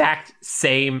 The exact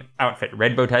same outfit,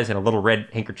 red bow ties and a little red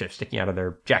handkerchief sticking out of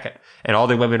their jacket. And all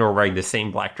the women were wearing the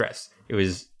same black dress. It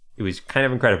was kind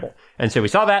of incredible. And so we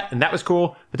saw that, and that was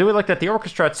cool. But then we looked at the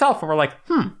orchestra itself, and we're like,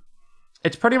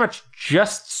 it's pretty much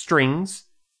just strings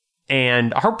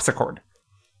and a harpsichord.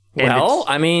 And Well,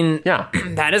 I mean, yeah.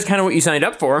 that is kind of what you signed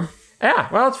up for. Yeah,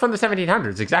 well, it's from the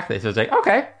 1700s, exactly. So it's like,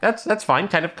 okay, that's fine,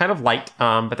 kind of light,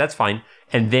 but that's fine.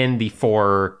 And then the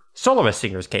 4 soloist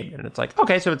singers came in, and it's like,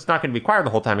 okay, so it's not going to be choir the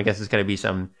whole time. I guess it's going to be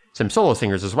some solo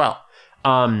singers as well.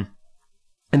 And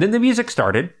then the music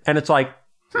started, and it's like,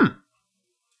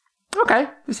 okay,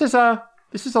 this is a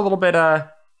little bit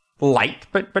light,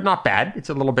 but not bad. It's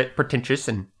a little bit pretentious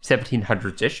and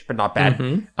 1700s-ish, but not bad.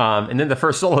 And then the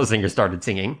first solo singer started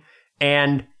singing,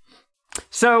 and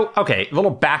so, okay, a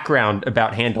little background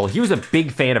about Handel. He was a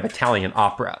big fan of Italian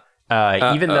opera.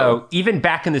 Even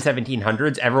back in the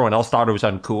 1700s, everyone else thought it was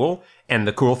uncool, and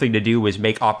the cool thing to do was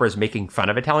make operas making fun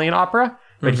of Italian opera.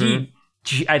 But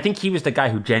I think he was the guy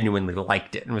who genuinely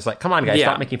liked it and was like, come on, guys,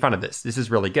 stop making fun of this. This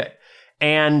is really good.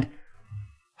 And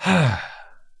I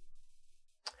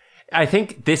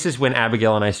think this is when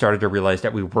Abigail and I started to realize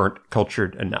that we weren't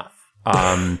cultured enough.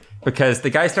 Because the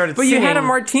guy started But singing. you had a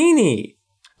martini.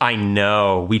 I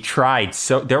know. We tried.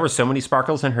 So there were so many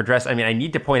sparkles in her dress. I mean, I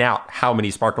need to point out how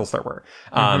many sparkles there were.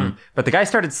 But the guy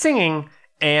started singing,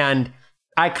 and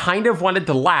I kind of wanted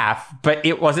to laugh, but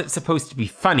it wasn't supposed to be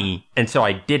funny, and so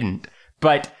I didn't.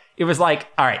 But it was like,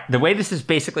 all right, the way this is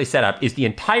basically set up is the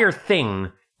entire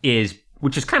thing is,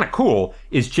 which is kind of cool,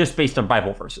 is just based on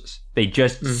Bible verses. They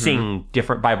just sing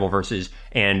different Bible verses,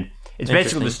 and it's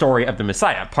basically the story of the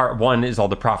Messiah. Part 1 is all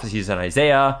the prophecies in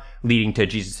Isaiah leading to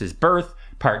Jesus' birth.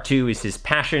 Part 2 is his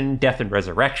passion, death, and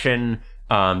resurrection,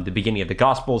 the beginning of the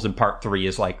Gospels, and part 3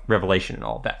 is like Revelation and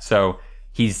all of that. So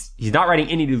he's not writing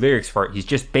any new lyrics for it. He's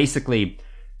just basically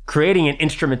creating an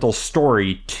instrumental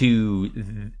story to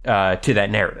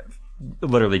that narrative,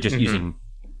 literally just using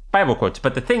Bible quotes.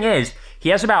 But the thing is, he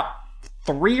has about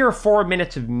 3 or 4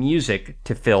 minutes of music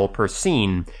to fill per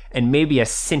scene, and maybe a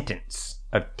sentence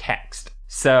of text.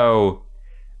 So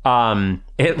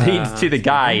it leads to the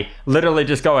guy literally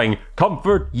just going,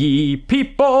 comfort ye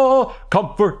people,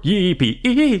 comfort ye people,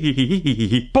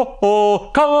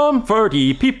 comfort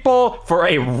ye people, for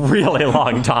a really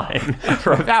long time,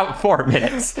 for about 4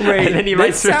 minutes. Wait, and then he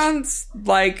that sounds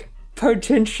like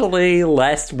potentially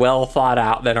less well thought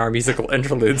out than our musical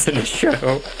interludes in the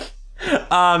show.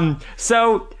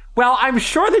 So, well, I'm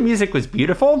sure the music was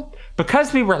beautiful.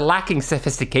 Because we were lacking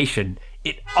sophistication,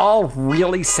 it all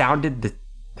really sounded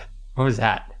What was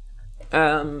that?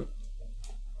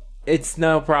 It's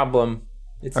no problem.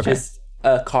 It's just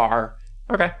a car.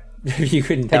 Okay. You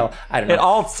couldn't tell. I don't know. It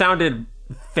all sounded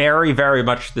very, very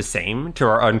much the same to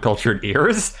our uncultured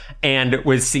ears, and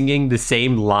was singing the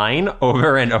same line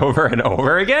over and over and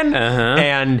over again.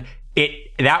 And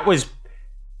that was.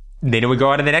 Then it would go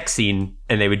on to the next scene,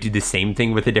 and they would do the same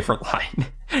thing with a different line.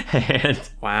 And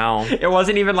wow. It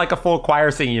wasn't even like a full choir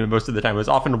singing most of the time. It was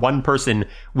often one person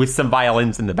with some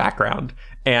violins in the background.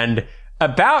 And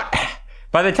by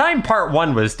the time part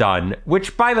 1 was done,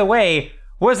 which, by the way,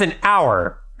 was an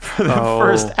hour for the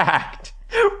first act,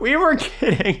 we were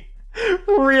getting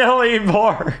really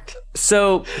bored.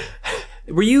 So,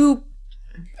 were you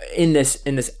in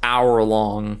this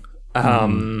hour-long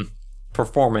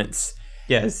performance?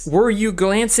 Yes. Were you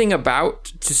glancing about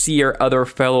to see your other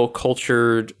fellow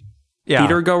cultured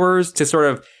theater goers to sort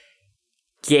of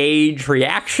gauge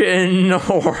reaction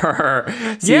or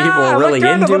see if people were really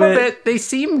into it? Bit. They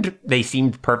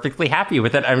seemed perfectly happy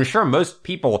with it. I'm sure most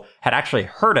people had actually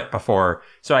heard it before,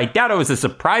 so I doubt it was a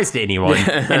surprise to anyone.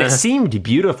 And it seemed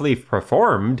beautifully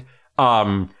performed.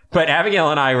 But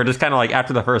Abigail and I were just kind of like,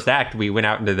 after the first act, we went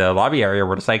out into the lobby area.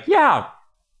 We're just like, yeah.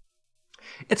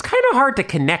 It's kind of hard to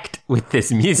connect with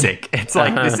this music. It's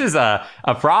like, this is a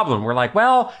problem. We're like,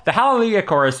 well, the Hallelujah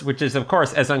chorus, which is, of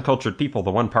course, as uncultured people,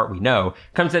 the one part we know,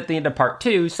 comes at the end of part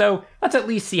 2. So let's at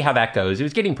least see how that goes. It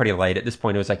was getting pretty late. At this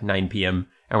point, it was like 9 p.m.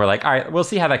 And we're like, all right, we'll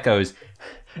see how that goes.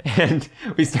 And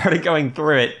we started going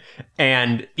through it.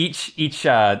 And each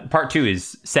part 2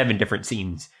 is 7 different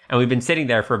scenes. And we've been sitting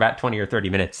there for about 20 or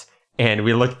 30 minutes. And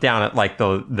we looked down at like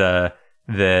the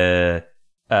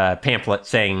pamphlet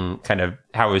saying kind of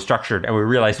how it was structured, and we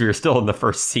realized we were still in the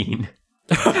first scene.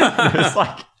 It was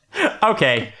like,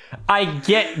 okay, I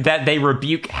get that they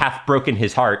rebuke hath broken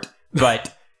his heart,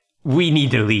 but we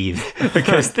need to leave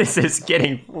because this is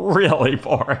getting really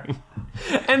boring.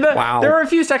 And there were a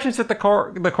few sections with the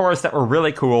chorus that were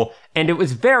really cool, and it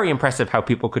was very impressive how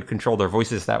people could control their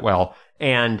voices that well.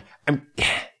 And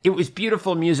it was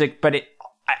beautiful music, but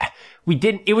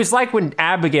it was like when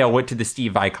Abigail went to the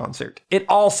Steve Vai concert. It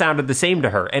all sounded the same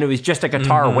to her, and it was just a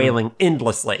guitar wailing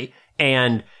endlessly.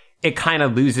 And it kind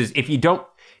of loses if you don't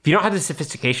have the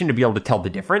sophistication to be able to tell the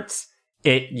difference.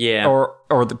 Or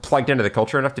plugged into the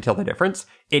culture enough to tell the difference.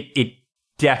 It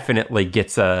definitely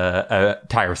gets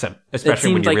tiresome,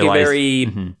 especially when it seems you like realize a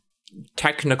very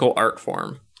technical art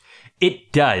form.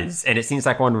 it does, and it seems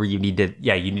like one where you need to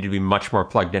be much more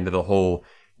plugged into the whole,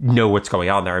 know what's going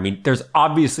on there. I mean, there's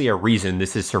obviously a reason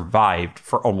this has survived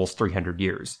for almost 300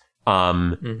 years.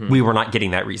 We were not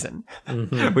getting that reason.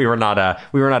 We were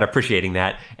not appreciating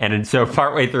that. And so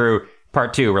partway through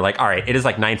part 2, we're like, all right, it is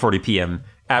like 9:40 p.m.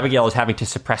 Abigail is having to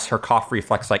suppress her cough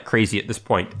reflex like crazy at this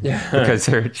point because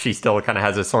she still kind of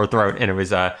has a sore throat, and it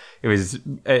was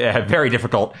very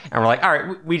difficult. And we're like, all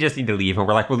right, we just need to leave. And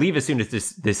we're like, we'll leave as soon as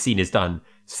this scene is done,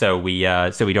 so we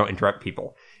don't interrupt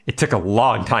people. It took a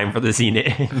long time for the scene to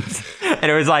end,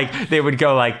 and it was like they would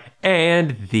go like,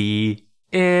 and the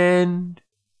end.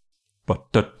 But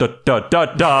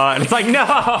and it's like, no,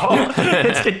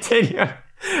 it's continuing.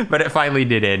 But it finally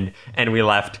did end, and we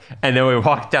left, and then we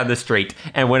walked down the street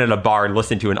and went in a bar and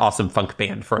listened to an awesome funk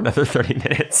band for another 30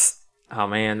 minutes. Oh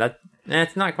man,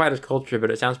 that's not quite as cultured,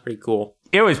 but it sounds pretty cool.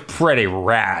 It was pretty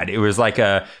rad. It was like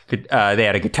they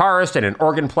had a guitarist and an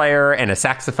organ player and a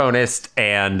saxophonist,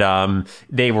 and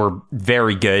they were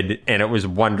very good, and it was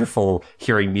wonderful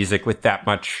hearing music with that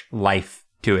much life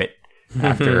to it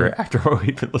after what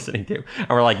we've been listening to. And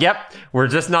we're like, yep, we're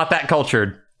just not that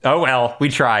cultured. Oh, well, we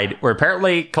tried. We're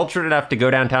apparently cultured enough to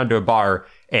go downtown to a bar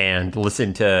and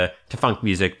listen to funk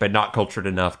music, but not cultured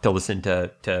enough to listen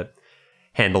to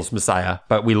Handel's Messiah.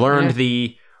 But we learned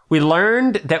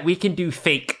that we can do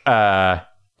fake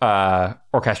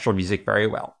orchestral music very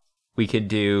well. We could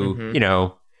do,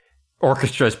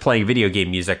 orchestras playing video game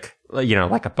music,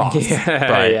 like a boss.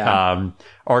 But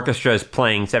orchestras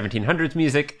playing 1700s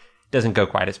music doesn't go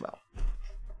quite as well.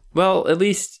 Well, at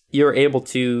least you're able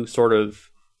to sort of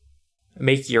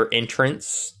make your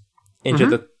entrance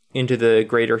into the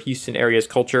greater Houston area's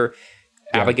culture.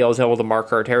 Yeah. Abigail is able to mark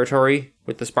her territory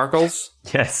with the sparkles.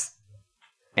 Yes.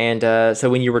 And so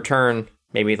when you return,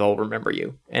 maybe they'll remember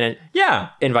you and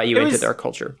invite you into their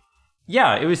culture.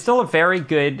 Yeah, it was still a very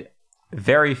good,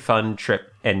 very fun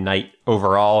trip and night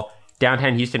overall.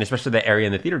 Downtown Houston, especially the area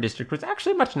in the theater district, was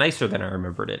actually much nicer than I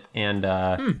remembered it. And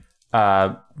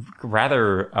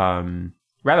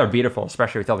rather beautiful,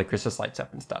 especially with all the Christmas lights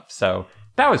up and stuff. So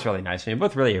that was really nice. We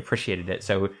both really appreciated it.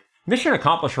 So mission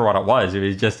accomplished for what it was. It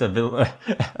was just a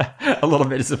little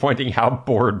bit disappointing how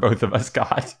bored both of us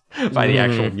got by the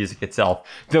actual music itself.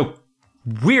 The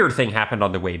weird thing happened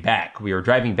on the way back. We were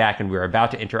driving back and we were about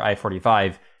to enter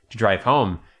I-45 to drive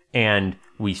home. And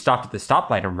we stopped at the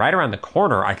stoplight, and right around the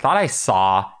corner, I thought I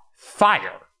saw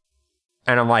fire.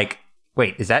 And I'm like,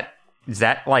 wait, is that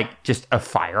like just a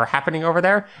fire happening over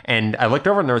there? And I looked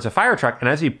over and there was a fire truck. And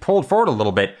as we pulled forward a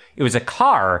little bit, it was a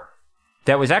car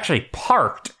that was actually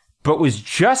parked, but was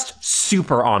just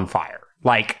super on fire.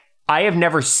 Like, I have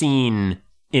never seen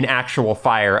an actual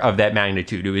fire of that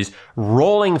magnitude. It was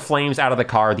rolling flames out of the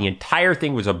car. The entire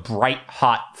thing was a bright,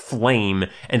 hot flame,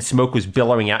 and smoke was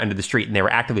billowing out into the street, and they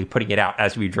were actively putting it out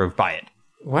as we drove by it.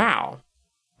 Wow.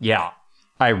 Yeah.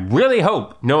 I really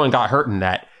hope no one got hurt in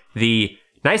that. The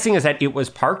nice thing is that it was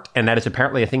parked, and that is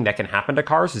apparently a thing that can happen to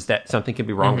cars, is that something can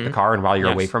be wrong with the car, and while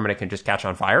you're away from it, it can just catch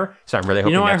on fire. So I'm really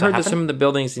hoping I that's heard that some of the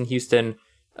buildings in Houston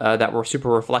that were super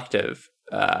reflective,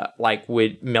 like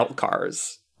would melt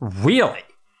cars. Really?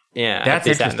 Yeah, that's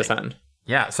they sat interesting. in the sun.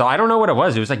 Yeah, so I don't know what it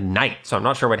was. It was like night, so I'm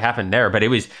not sure what happened there, but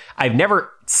I've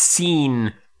never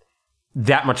seen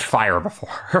that much fire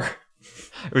before.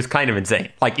 It was kind of insane,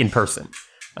 like in person.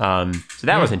 So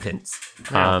that was intense.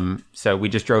 Yeah. So we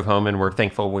just drove home, and we're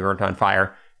thankful we weren't on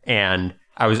fire. And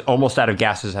I was almost out of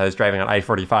gas as I was driving on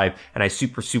I-45, and I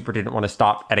super didn't want to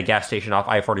stop at a gas station off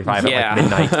I-45 at like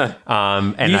midnight.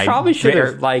 And you probably should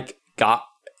have got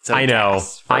some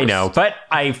gas first. I know, but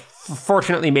I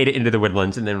fortunately made it into the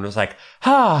woodlands, and then was like,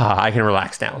 I can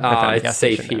relax now. It's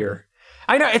safe here.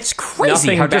 I know, it's crazy.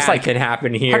 Nothing how bad just like can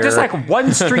happen here. How just like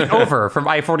one street over from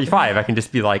I-45, I can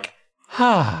just be like,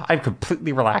 I'm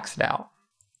completely relaxed now.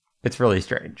 It's really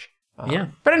strange. Yeah.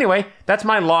 But anyway, that's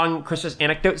my long Christmas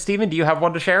anecdote. Steven, do you have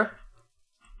one to share?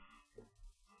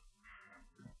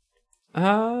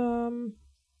 Nope.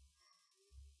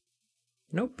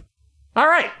 All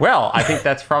right. Well, I think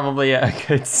that's probably a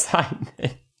good sign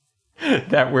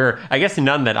that we're, I guess,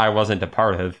 none that I wasn't a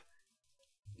part of.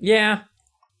 Yeah.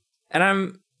 And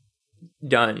I'm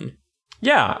done.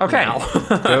 Yeah. Okay. Now.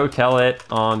 Go Tell It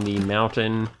on the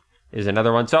Mountain is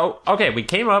another one. So, okay, we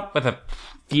came up with a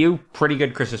few pretty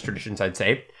good Christmas traditions, I'd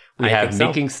say. We have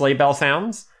making sleigh bell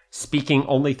sounds, speaking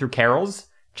only through carols,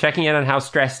 checking in on how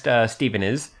stressed Stephen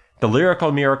is, the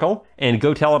lyrical miracle, and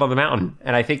Go Tell It on the Mountain.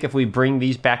 And I think if we bring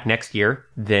these back next year,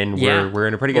 then we're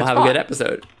in a pretty good spot. We'll have a good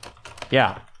episode.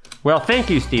 Yeah. Well, thank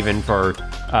you, Stephen, for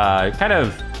kind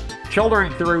of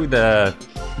shouldering through the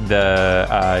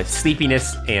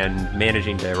sleepiness and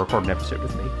managing to record an episode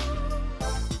with me.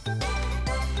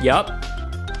 Yup.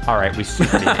 All right, we should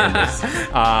end this.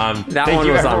 That one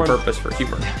was on purpose for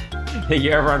humor. Thank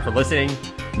you, everyone, for listening.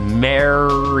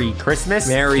 Merry Christmas.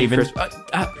 Merry Steven. Christmas.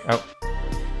 Oh,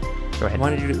 go ahead. I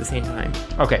wanted to do it at the same time.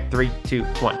 Okay, 3, 2,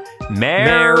 1.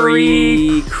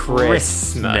 Merry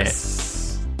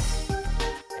Christmas.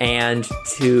 And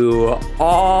to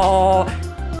all